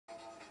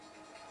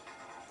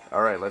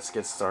Alright, let's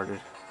get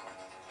started.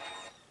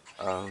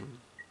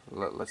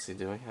 Let's see,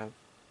 do we have...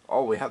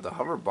 Oh, we have the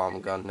hover bomb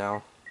gun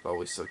now, but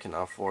we still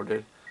cannot afford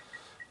it.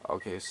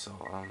 Okay, so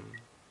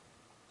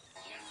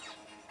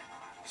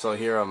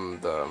here,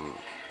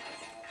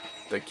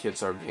 the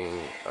kids are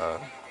being,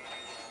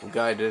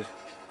 guided.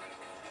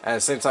 And at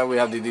the same time, we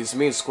have these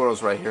mean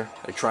squirrels right here.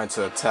 They're trying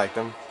to attack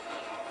them.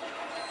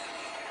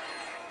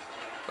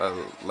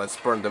 Let's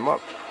burn them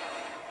up.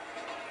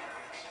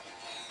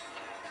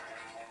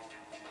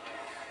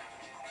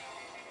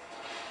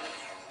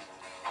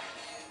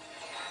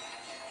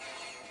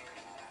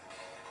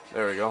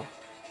 There we go.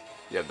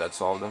 Yeah,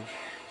 that's all of them.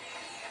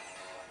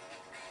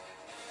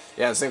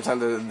 Yeah, at the same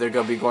time, they're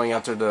gonna be going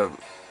after the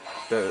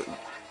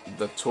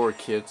tour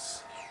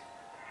kids.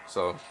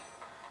 So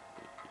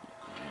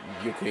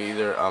you can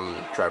either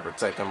try to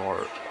protect them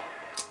or...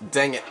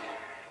 Dang it!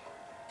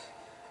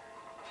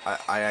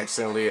 I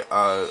accidentally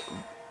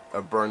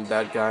burned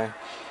that guy.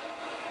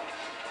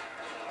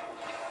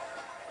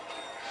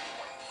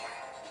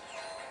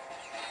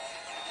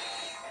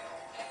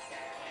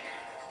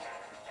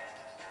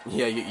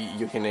 Yeah,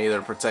 you can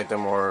either protect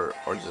them or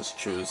just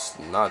choose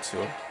not to,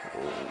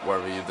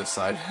 whatever you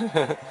decide.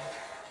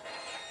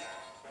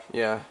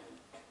 Yeah.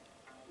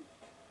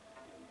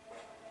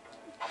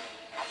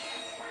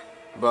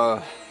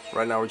 But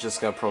right now we're just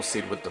gonna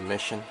proceed with the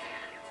mission.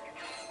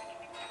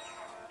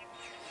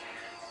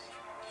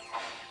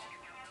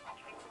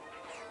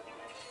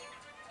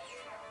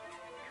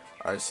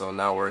 Alright, so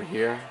now we're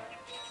here.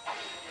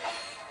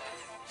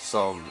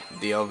 So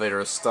the elevator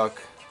is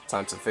stuck.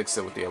 Time to fix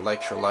it with the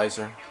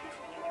electrolyzer.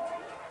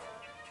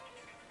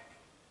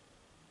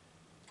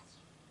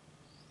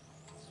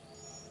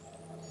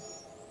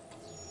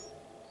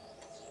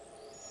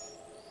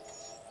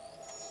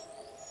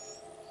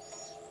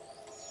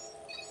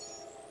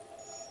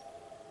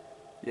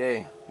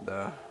 Yay,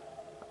 the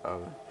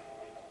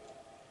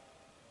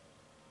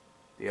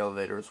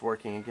elevator is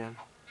working again.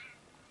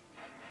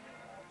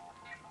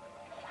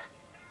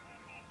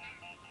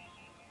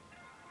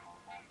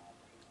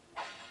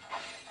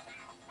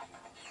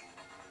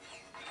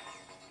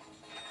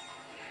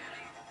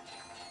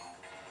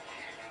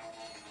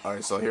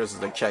 Alright, so here's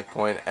the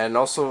checkpoint, and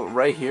also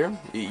right here,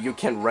 you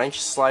can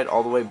wrench slide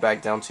all the way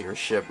back down to your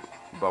ship,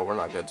 but we're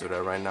not gonna do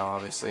that right now,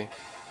 obviously.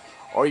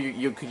 Or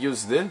you could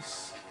use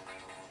this.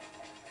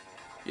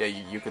 Yeah,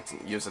 you could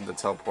use it to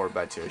teleport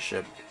back to your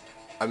ship.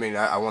 I mean,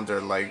 I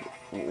wonder, like,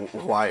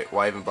 why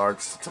even bother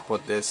to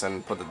put this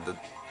and put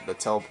the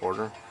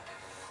teleporter?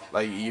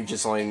 Like, you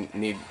just only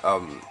need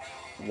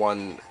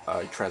one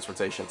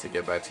transportation to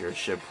get back to your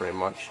ship, pretty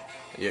much.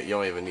 You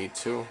don't even need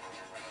two.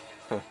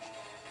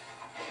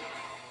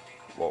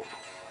 Whoa.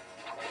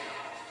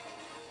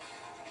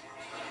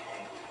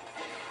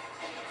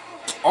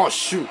 Oh,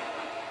 shoot!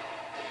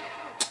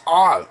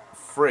 Ah,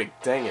 frick,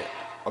 dang it.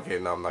 Okay,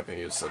 no, I'm not gonna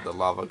use the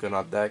lava gun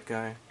on that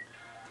guy.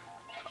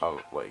 Oh,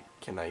 wait,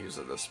 can I use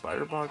the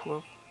spider bar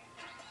glove?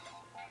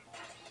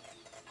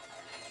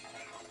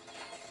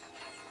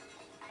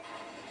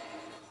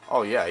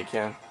 Oh, yeah, I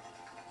can.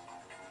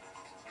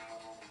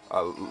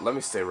 Let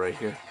me stay right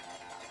here.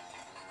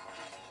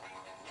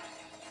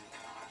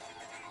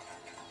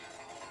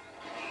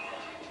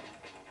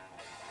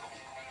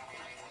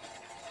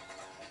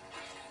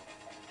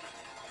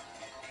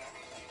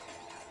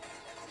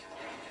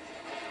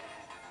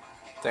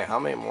 Dang, how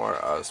many more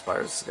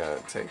spiders is it gonna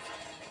take?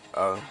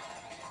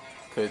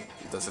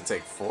 Does it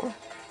take 4?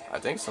 I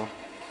think so.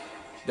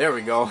 There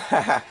we go.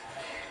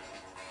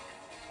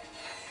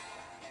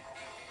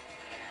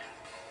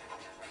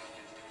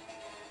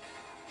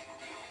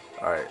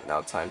 Alright, now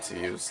time to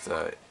use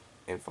the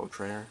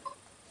infiltrator.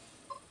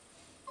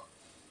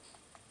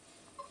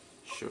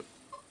 Shoot.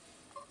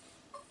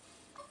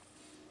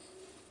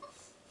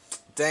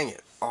 Dang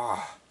it.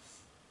 Oh.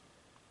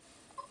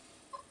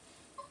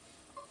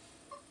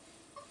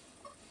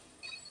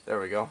 There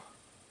we go.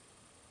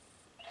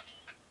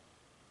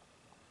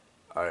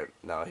 Alright,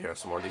 now here are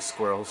some more of these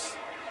squirrels.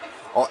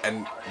 Oh,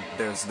 and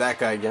there's that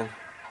guy again.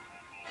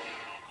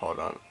 Hold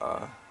on,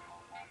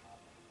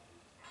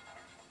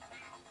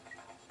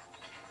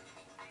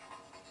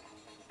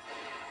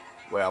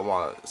 wait, I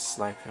wanna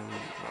snipe him.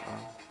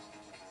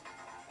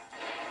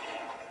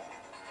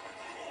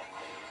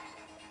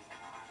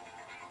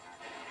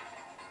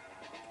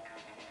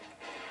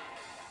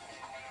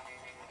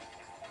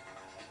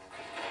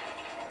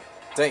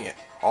 Dang it,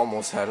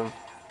 almost had him.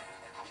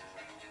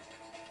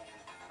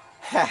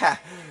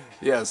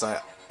 Yes,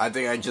 I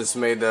think I just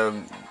made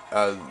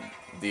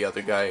the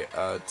other guy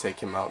take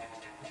him out.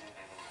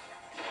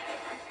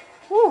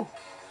 Woo!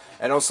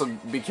 And also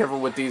be careful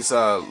with these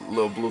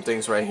little blue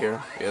things right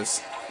here.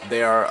 Yes,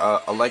 they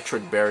are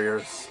electric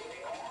barriers.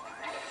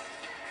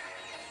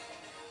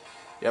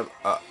 Yep,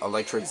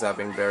 electric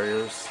zapping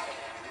barriers.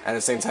 And at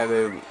the same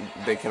time,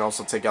 they can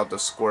also take out the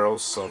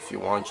squirrels. So if you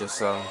want,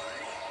 just oh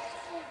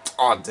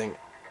dang!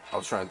 I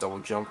was trying to double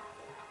jump.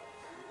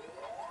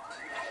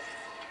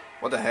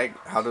 What the heck?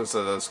 How does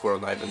the squirrel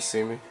not even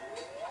see me?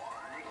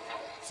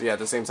 So yeah, at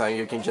the same time,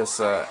 you can just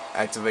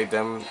activate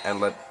them and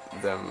let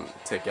them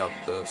take out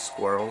the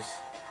squirrels.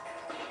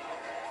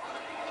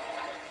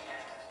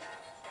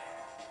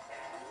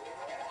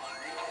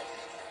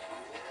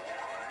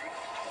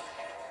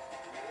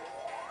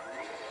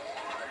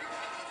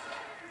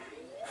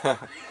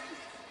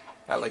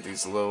 I like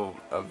these little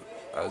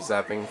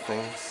zapping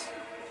things,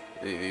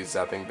 these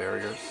zapping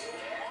barriers.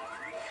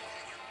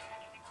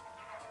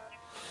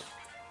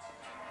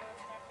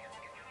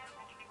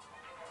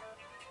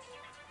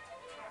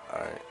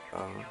 Alright,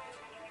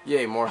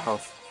 yay, more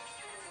health.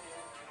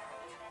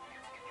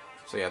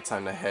 So yeah,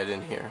 time to head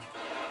in here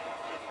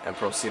and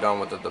proceed on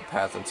with the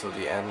path until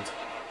the end.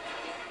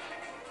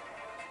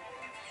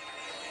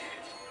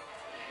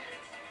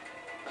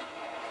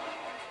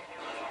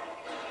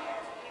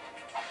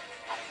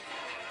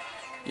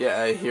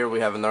 Yeah, here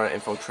we have another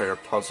infiltrator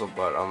puzzle,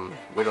 but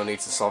we don't need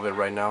to solve it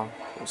right now.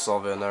 We'll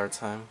solve it another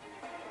time.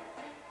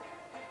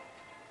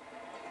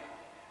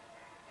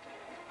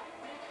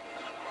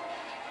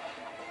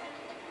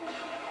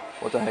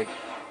 What the heck?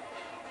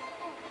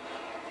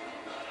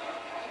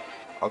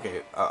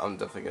 Okay, I'm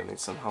definitely gonna need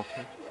some help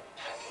here.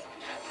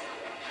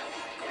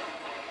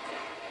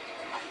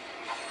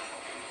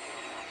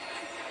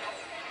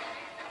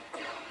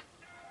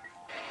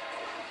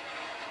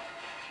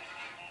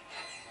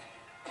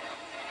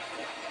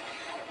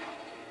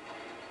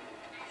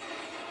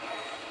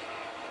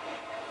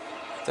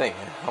 Dang,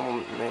 how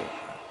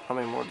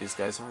many more of these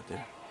guys are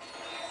there?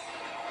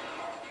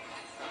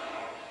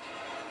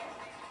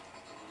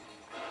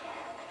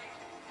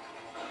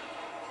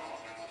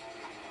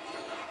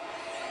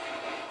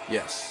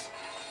 Yes.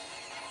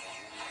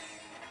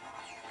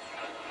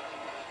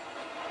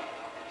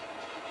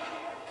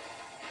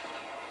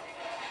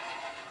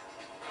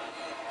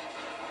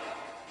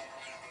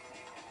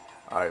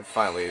 Alright,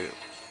 finally,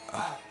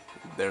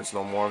 there's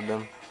no more of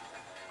them.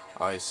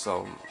 Alright,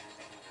 so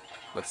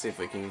let's see if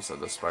we can use the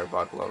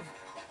Spirebot glove.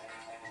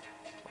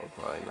 Or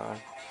probably not.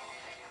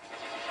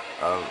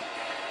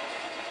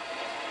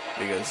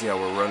 Because yeah,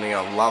 we're running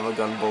out of lava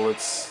gun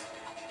bullets,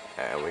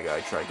 and we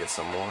gotta try to get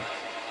some more.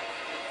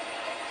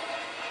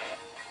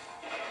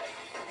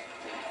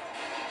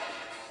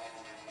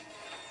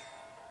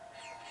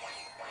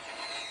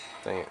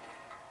 Dang it.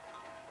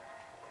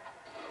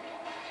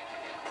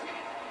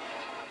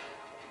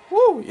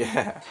 Woo,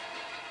 yeah.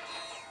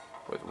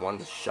 With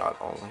one shot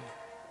only.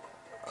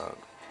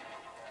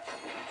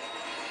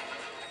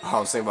 I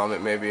was thinking about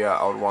it, maybe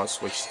I would want to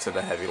switch to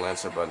the Heavy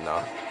Lancer, but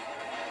no.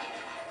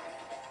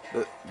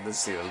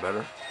 This is even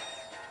better.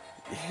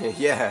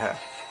 Yeah.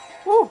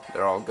 Woo,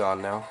 they're all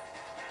gone now.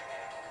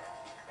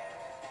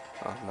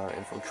 Another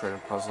infiltrator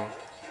puzzle.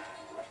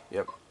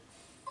 Yep.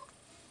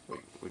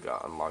 We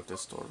got unlocked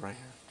this door right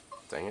here.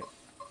 Dang it.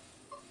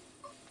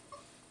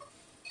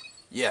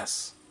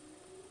 Yes.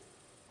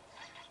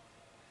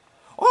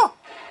 Oh!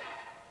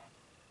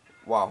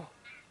 Wow.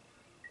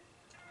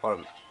 Hold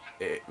on.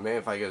 Maybe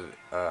if I could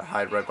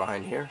hide right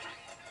behind here.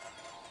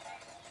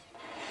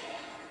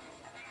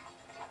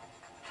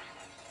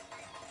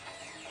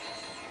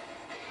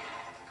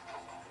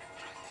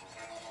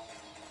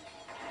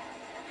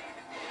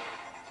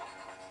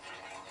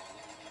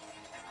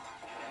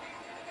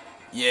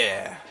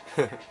 Yeah.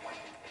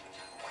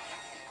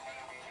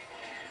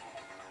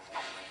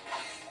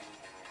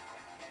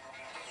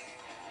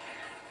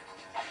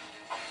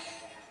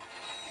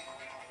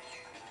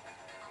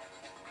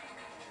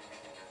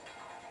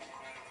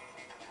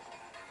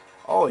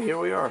 Oh, here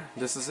we are.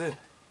 This is it.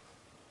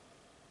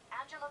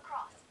 Angela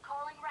Cross,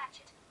 calling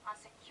Ratchet on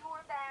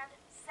secure band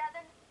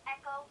 7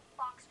 Echo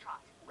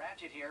Foxtrot.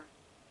 Ratchet here.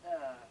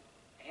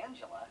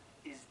 Angela,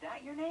 is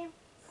that your name?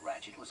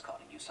 Ratchet was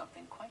calling you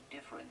something quite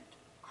different.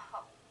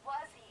 Oh,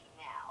 was he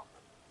now?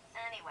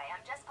 Anyway,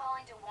 I'm just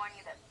calling to warn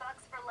you that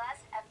Thugs for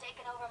Less have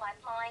taken over my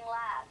flying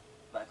lab.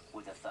 But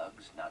were the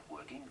thugs not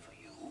working for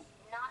you?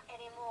 Not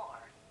anymore.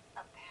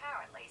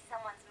 Apparently,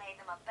 someone's made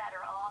them a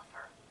better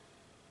offer.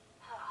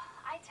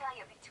 I tell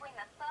you, between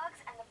the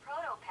thugs and the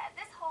protopet,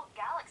 this whole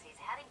galaxy's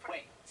heading for...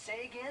 Wait,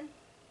 say again?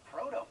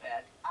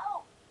 Protopet?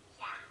 Oh,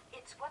 yeah.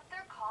 It's what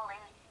they're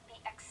calling the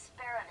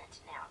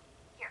experiment now.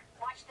 Here,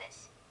 watch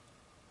this.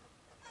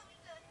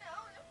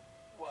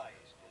 Why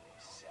is Billy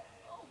sad?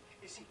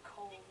 Is he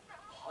cold,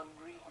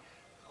 hungry,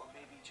 or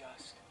maybe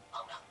just...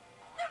 Oh, no.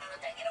 No,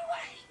 take it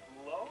away.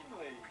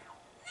 Lonely.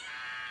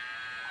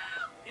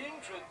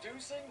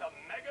 Introducing the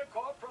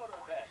Megacore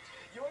Protopet.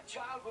 Your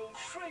child will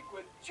shriek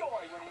with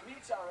joy when he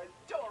meets our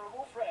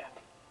adorable friend.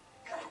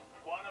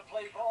 Wanna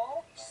play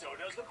ball? So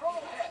does the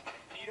Protopet.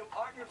 Need a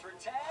partner for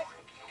tag?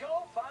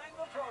 Go find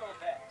the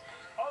Protopet.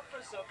 Up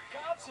for some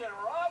cops and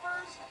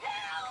robbers?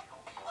 Help!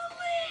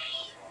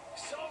 Police!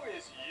 So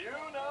is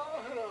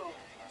you-know-who.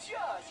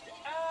 Just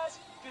ask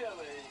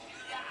Billy.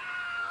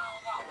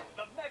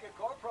 The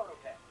Megacore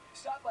Protopet.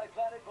 Stop by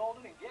Planet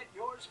Golden and get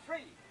yours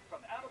free from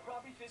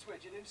Abercrombie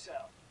Fitzwidget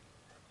himself.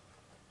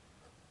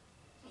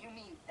 You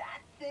mean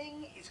that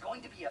thing is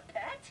going to be a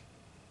pet?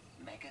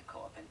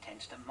 Megacorp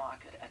intends to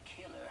market a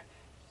killer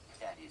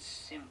that is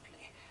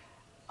simply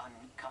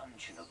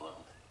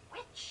unconscionable.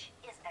 Which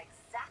is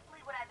exactly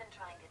what I've been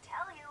trying to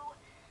tell you.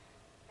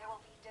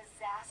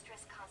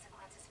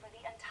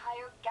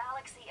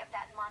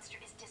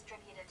 monster is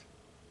distributed.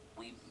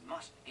 We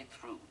must get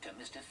through to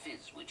Mr.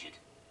 Fizz Widget.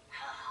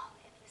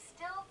 If you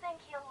still think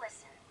he'll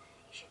listen,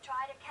 you should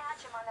try to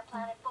catch him on the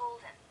planet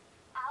Bolden.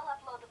 I'll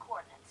upload the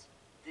coordinates.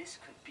 This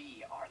could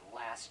be our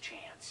last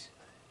chance.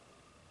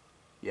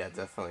 Yeah,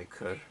 definitely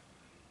could.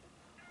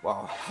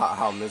 Wow,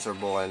 how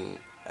miserable and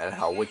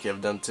how wicked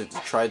of them to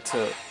try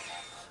to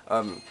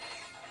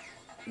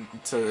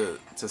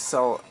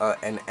sell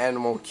an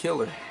animal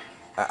killer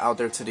out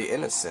there to the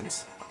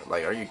innocents.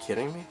 Like, are you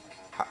kidding me?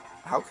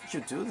 How could you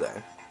do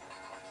that?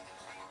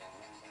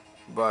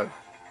 But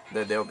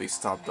they'll be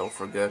stopped though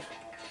for good.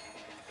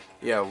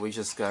 Yeah, we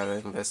just gotta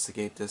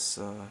investigate this.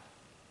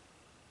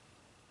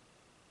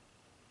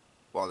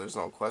 Well, there's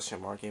no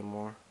question mark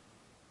anymore.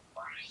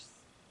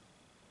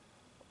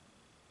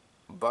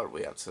 But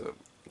we have to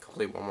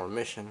complete one more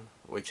mission,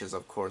 which is,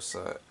 of course,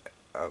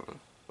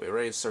 we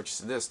already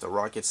searched this, the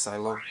rocket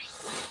silo.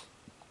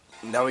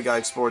 Now we gotta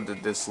explore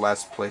this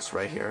last place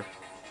right here.